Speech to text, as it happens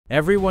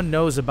Everyone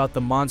knows about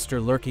the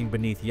monster lurking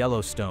beneath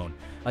Yellowstone,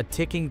 a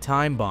ticking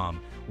time bomb,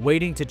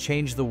 waiting to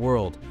change the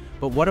world.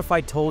 But what if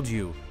I told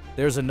you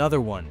there's another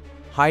one,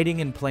 hiding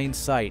in plain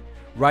sight,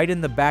 right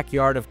in the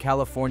backyard of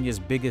California's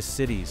biggest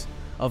cities?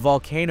 A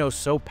volcano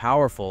so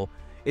powerful,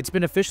 it's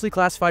been officially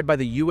classified by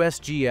the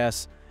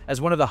USGS as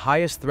one of the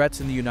highest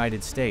threats in the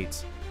United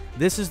States.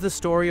 This is the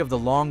story of the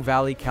Long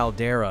Valley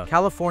Caldera,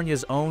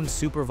 California's own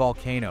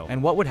supervolcano.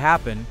 And what would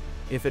happen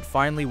if it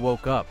finally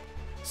woke up?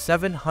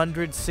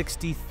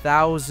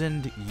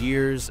 760,000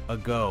 years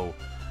ago,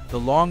 the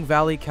Long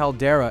Valley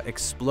Caldera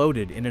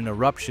exploded in an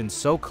eruption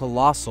so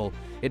colossal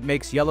it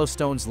makes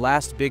Yellowstone's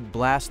last big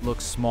blast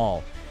look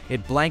small.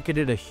 It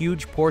blanketed a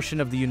huge portion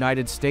of the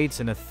United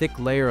States in a thick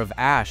layer of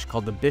ash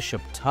called the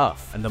Bishop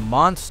Tuff. And the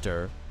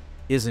monster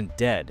isn't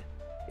dead.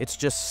 It's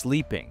just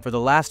sleeping. For the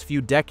last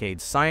few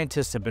decades,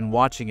 scientists have been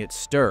watching it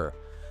stir.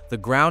 The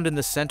ground in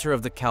the center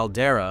of the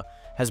caldera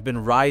has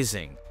been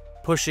rising,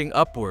 pushing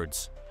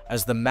upwards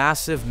as the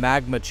massive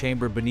magma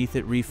chamber beneath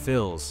it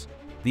refills.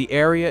 The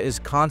area is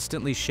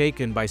constantly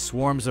shaken by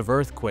swarms of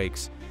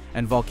earthquakes,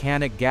 and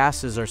volcanic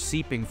gases are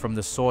seeping from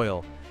the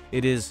soil.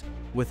 It is,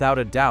 without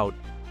a doubt,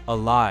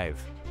 alive.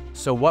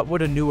 So what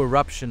would a new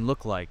eruption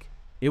look like?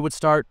 It would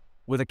start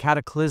with a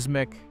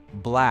cataclysmic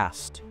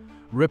blast,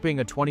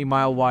 ripping a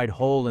 20-mile-wide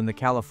hole in the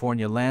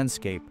California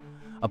landscape.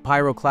 A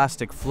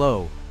pyroclastic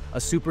flow, a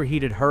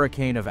superheated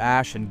hurricane of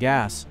ash and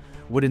gas,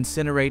 would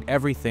incinerate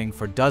everything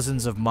for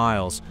dozens of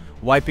miles,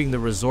 wiping the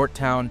resort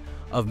town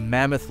of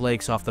Mammoth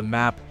Lakes off the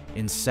map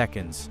in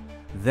seconds.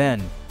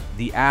 Then,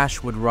 the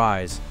ash would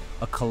rise,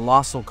 a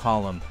colossal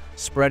column,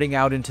 spreading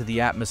out into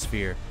the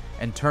atmosphere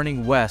and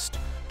turning west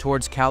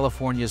towards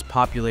California's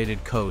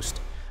populated coast.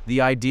 The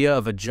idea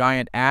of a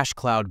giant ash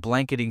cloud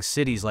blanketing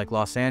cities like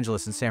Los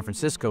Angeles and San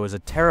Francisco is a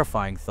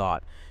terrifying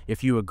thought.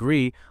 If you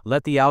agree,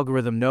 let the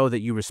algorithm know that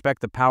you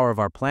respect the power of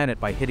our planet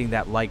by hitting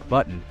that like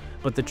button.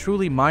 But the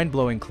truly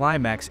mind-blowing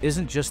climax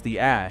isn't just the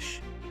ash.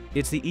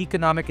 It's the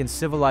economic and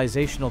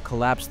civilizational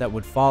collapse that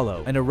would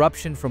follow. An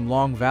eruption from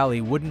Long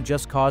Valley wouldn't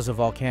just cause a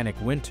volcanic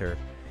winter.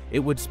 It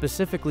would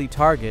specifically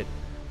target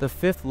the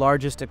fifth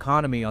largest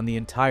economy on the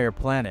entire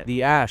planet.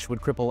 The ash would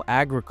cripple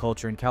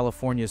agriculture in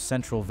California's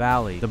Central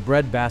Valley, the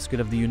breadbasket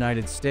of the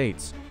United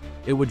States.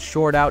 It would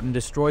short out and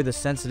destroy the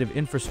sensitive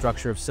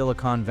infrastructure of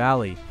Silicon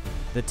Valley,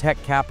 the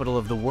tech capital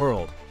of the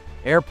world.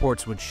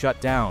 Airports would shut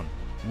down.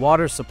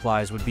 Water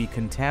supplies would be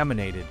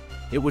contaminated.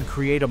 It would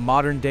create a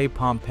modern-day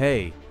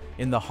Pompeii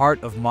in the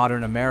heart of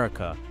modern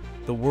America.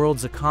 The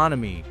world's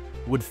economy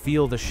would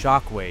feel the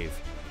shockwave.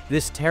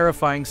 This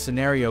terrifying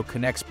scenario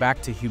connects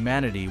back to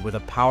humanity with a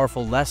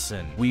powerful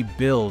lesson. We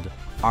build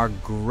our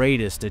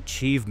greatest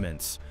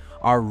achievements,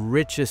 our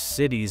richest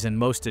cities and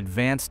most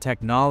advanced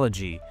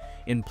technology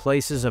in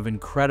places of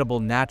incredible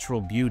natural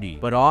beauty.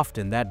 But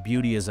often that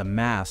beauty is a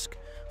mask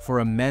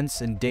for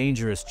immense and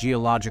dangerous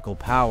geological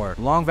power.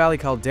 Long Valley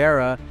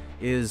Caldera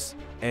is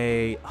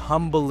a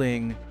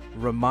humbling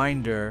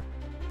reminder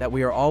that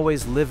we are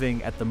always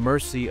living at the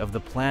mercy of the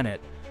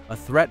planet. A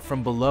threat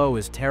from below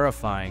is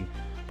terrifying,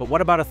 but what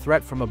about a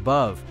threat from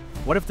above?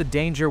 What if the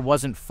danger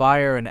wasn't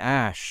fire and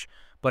ash,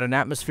 but an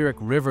atmospheric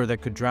river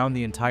that could drown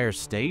the entire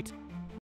state?